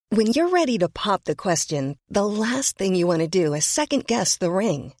When you're ready to pop the question, the last thing you want to do is second-guess the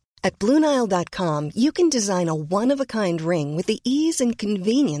ring. At BlueNile.com, you can design a one-of-a-kind ring with the ease and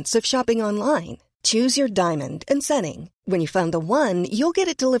convenience of shopping online. Choose your diamond and setting. When you find the one, you'll get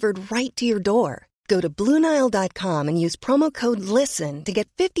it delivered right to your door. Go to BlueNile.com and use promo code LISTEN to get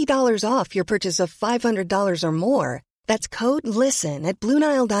 $50 off your purchase of $500 or more. That's code LISTEN at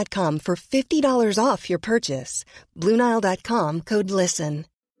BlueNile.com for $50 off your purchase. BlueNile.com, code LISTEN.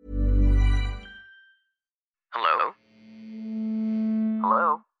 Hello?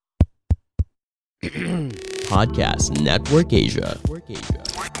 Hello? Podcast Network Asia.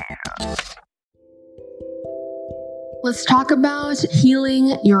 Let's talk about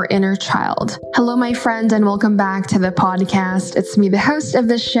healing your inner child. Hello, my friend, and welcome back to the podcast. It's me, the host of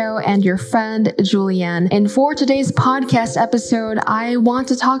this show, and your friend, Julianne. And for today's podcast episode, I want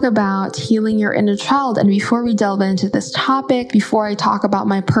to talk about healing your inner child. And before we delve into this topic, before I talk about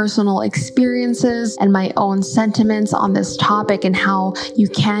my personal experiences and my own sentiments on this topic and how you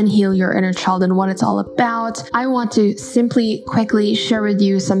can heal your inner child and what it's all about, I want to simply quickly share with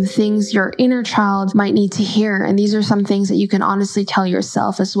you some things your inner child might need to hear. And these are some things that you can honestly tell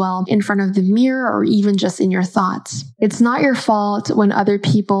yourself as well in front of the mirror or even just in your thoughts. It's not your fault when other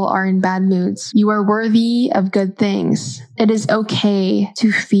people are in bad moods. You are worthy of good things. It is okay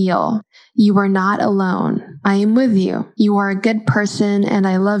to feel. You are not alone. I am with you. You are a good person and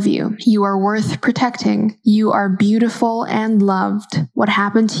I love you. You are worth protecting. You are beautiful and loved. What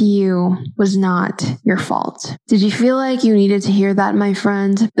happened to you was not your fault. Did you feel like you needed to hear that, my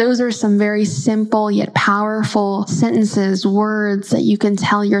friend? Those are some very simple yet powerful sentences, words that you can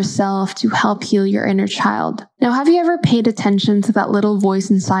tell yourself to help heal your inner child. Now, have you ever paid attention to that little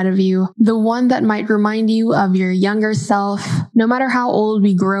voice inside of you? The one that might remind you of your younger self. No matter how old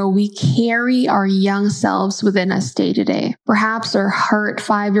we grow, we carry our young selves within us day to day. Perhaps our hurt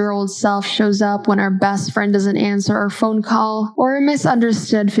 5-year-old self shows up when our best friend doesn't answer our phone call, or a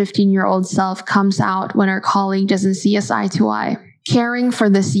misunderstood 15-year-old self comes out when our colleague doesn't see us eye to eye. Caring for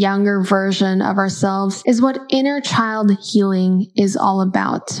this younger version of ourselves is what inner child healing is all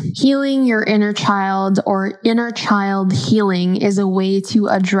about. Healing your inner child or inner child healing is a way to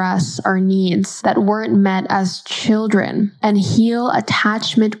address our needs that weren't met as children and heal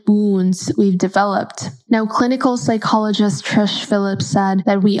attachment wounds we've developed. Now, clinical psychologist Trish Phillips said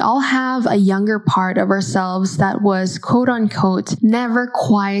that we all have a younger part of ourselves that was, quote unquote, never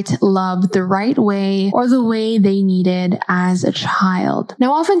quite loved the right way or the way they needed as a child.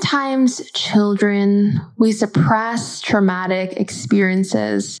 Now, oftentimes children, we suppress traumatic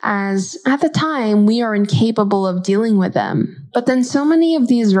experiences as at the time we are incapable of dealing with them. But then so many of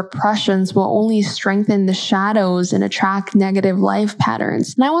these repressions will only strengthen the shadows and attract negative life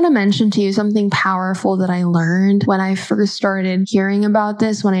patterns. And I want to mention to you something powerful that I learned when I first started hearing about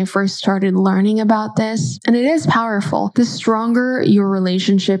this, when I first started learning about this. And it is powerful. The stronger your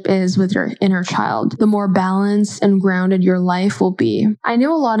relationship is with your inner child, the more balanced and grounded your life will be. I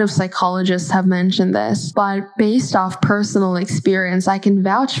know a lot of psychologists have mentioned this, but based off personal experience, I can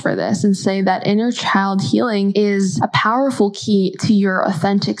vouch for this and say that inner child healing is a powerful key to your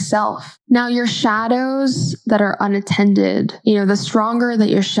authentic self. Now, your shadows that are unattended, the stronger that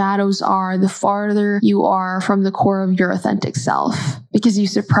your shadows are, the farther you are from the core of your authentic self, because you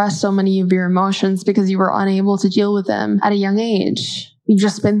suppress so many of your emotions because you were unable to deal with them at a young age. You've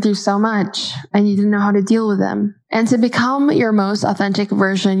just been through so much and you didn't know how to deal with them. And to become your most authentic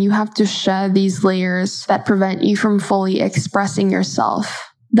version, you have to shed these layers that prevent you from fully expressing yourself.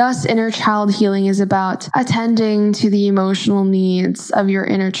 Thus, inner child healing is about attending to the emotional needs of your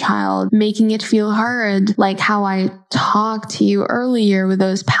inner child, making it feel heard, like how I talked to you earlier with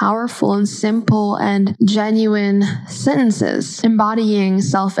those powerful and simple and genuine sentences, embodying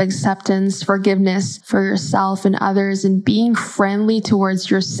self-acceptance, forgiveness for yourself and others, and being friendly towards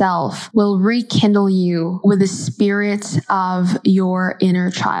yourself will rekindle you with the spirit of your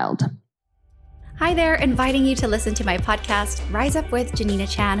inner child. Hi there, inviting you to listen to my podcast, Rise Up with Janina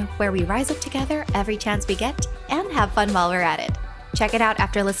Chan, where we rise up together every chance we get and have fun while we're at it. Check it out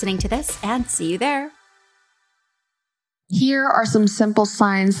after listening to this and see you there. Here are some simple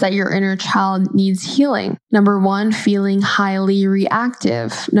signs that your inner child needs healing. Number 1, feeling highly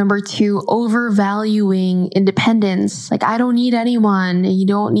reactive. Number 2, overvaluing independence. Like, I don't need anyone, and you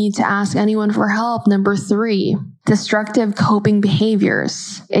don't need to ask anyone for help. Number 3, destructive coping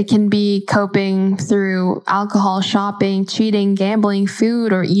behaviors. It can be coping through alcohol, shopping, cheating, gambling,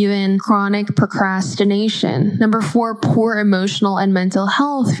 food, or even chronic procrastination. Number 4, poor emotional and mental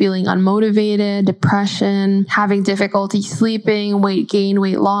health, feeling unmotivated, depression, having difficulty sleeping, weight gain,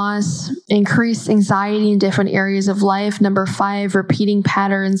 weight loss, increased anxiety in different areas of life. Number 5, repeating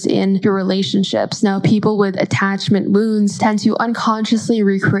patterns in your relationships. Now, people with attachment wounds tend to unconsciously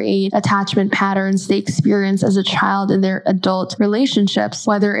recreate attachment patterns they experience as a child in their adult relationships,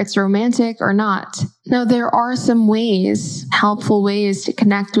 whether it's romantic or not. Now, there are some ways, helpful ways to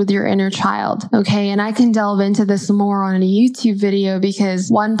connect with your inner child, okay? And I can delve into this more on a YouTube video because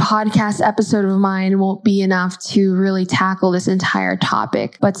one podcast episode of mine won't be enough to really tackle this entire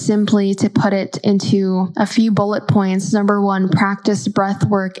topic. But simply to put it into a few bullet points, number 1, practice breath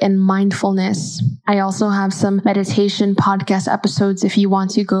work and mindfulness. I also have some meditation podcast episodes if you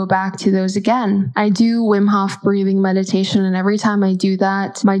want to go back to those again. I do Wim Hof breathing meditation, and every time I do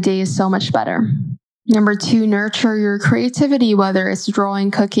that, my day is so much better. Number 2, nurture your creativity, whether it's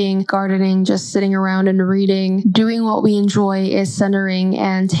drawing, cooking, gardening, just sitting around and reading. Doing what we enjoy is centering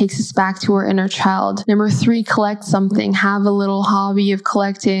and takes us back to our inner child. Number 3, collect something. Have a little hobby of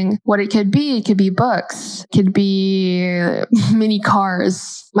collecting what it could be. It could be books. It could be mini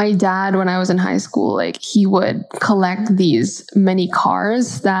cars. My dad, when I was in high school, he would collect these mini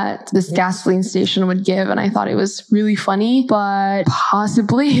cars that this gasoline station would give. And I thought it was really funny, but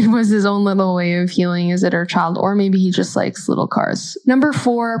possibly it was his own little way of healing his inner child, or maybe he just likes little cars. Number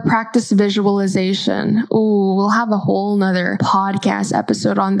 4, practice visualization. Ooh, we'll have a whole nother podcast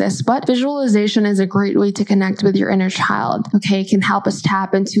episode on this, but visualization is a great way to connect with your inner child. Okay, it can help us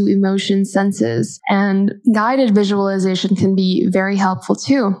tap into emotion senses, and guided visualization can be very helpful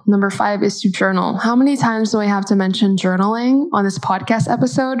too. Number 5 is to journal. How many times do I have to mention journaling on this podcast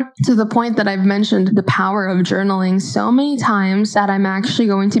episode? To the point that I've mentioned the power of journaling so many times that I'm actually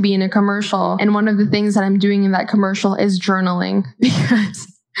going to be in a commercial. And one of the things that I'm doing in that commercial is journaling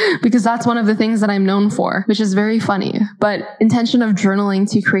because that's one of the things that I'm known for, which is very funny. But intention of journaling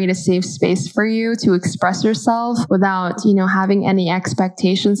to create a safe space for you to express yourself without, having any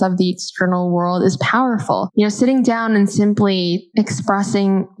expectations of the external world is powerful. Sitting down and simply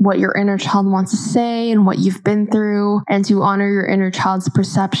expressing what your inner child wants to say and what you've been through, and to honor your inner child's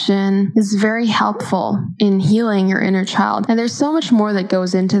perception is very helpful in healing your inner child. And there's so much more that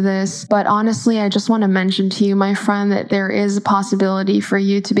goes into this, but honestly, I just want to mention to you, my friend, that there is a possibility for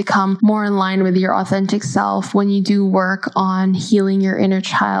you to become more in line with your authentic self when you do work on healing your inner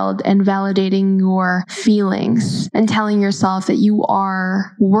child and validating your feelings and telling yourself that you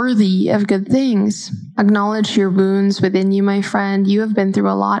are worthy of good things. Acknowledge your wounds within you, my friend. You have been through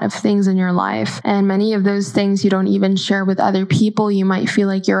a lot of things in your life, and many of those things you don't even share with other people. You might feel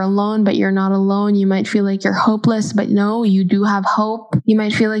like you're alone, but you're not alone. You might feel like you're hopeless, but no, you do have hope. You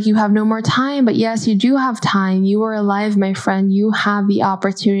might feel like you have no more time, but yes, you do have time. You are alive, my friend. You have the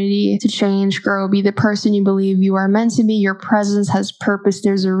opportunity to change, grow, be the person you believe you are meant to be. Your presence has purpose.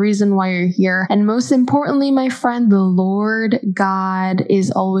 There's a reason why you're here. And most importantly, my friend, the Lord God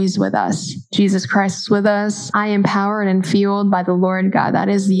is always with us. Jesus Christ is with us. I am empowered and fueled by the Lord God. That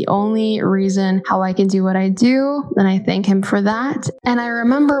is the only reason how I can do what I do, and I thank Him for that. And I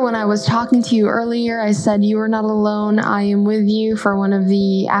remember when I was talking to you earlier, I said, you are not alone. I am with you, for one of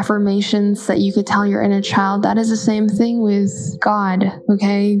the affirmations that you could tell your inner child. That is the same thing with God,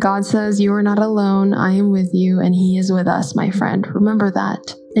 okay? God says, you are not alone. I am with you, and He is with us, my friend. Remember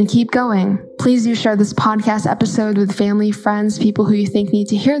that. And keep going. Please do share this podcast episode with family, friends, people who you think need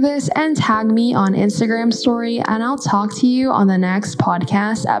to hear this, and tag me on Instagram story, and I'll talk to you on the next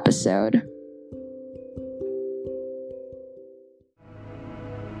podcast episode.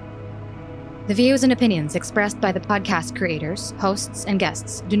 The views and opinions expressed by the podcast creators, hosts, and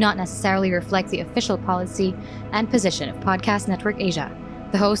guests do not necessarily reflect the official policy and position of Podcast Network Asia,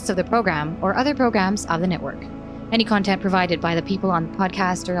 the hosts of the program, or other programs of the network. Any content provided by the people on the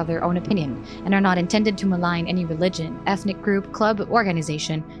podcast are of their own opinion and are not intended to malign any religion, ethnic group, club,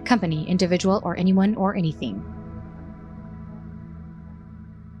 organization, company, individual, or anyone or anything.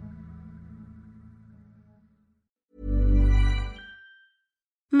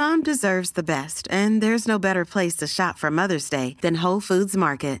 Mom deserves the best, and there's no better place to shop for Mother's Day than Whole Foods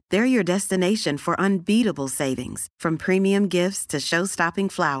Market. They're your destination for unbeatable savings, from premium gifts to show-stopping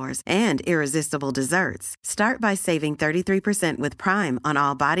flowers and irresistible desserts. Start by saving 33% with Prime on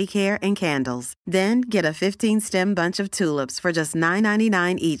all body care and candles. Then get a 15-stem bunch of tulips for just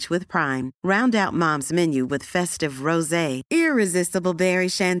 $9.99 each with Prime. Round out Mom's menu with festive rosé, irresistible berry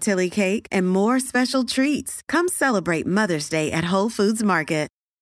chantilly cake, and more special treats. Come celebrate Mother's Day at Whole Foods Market.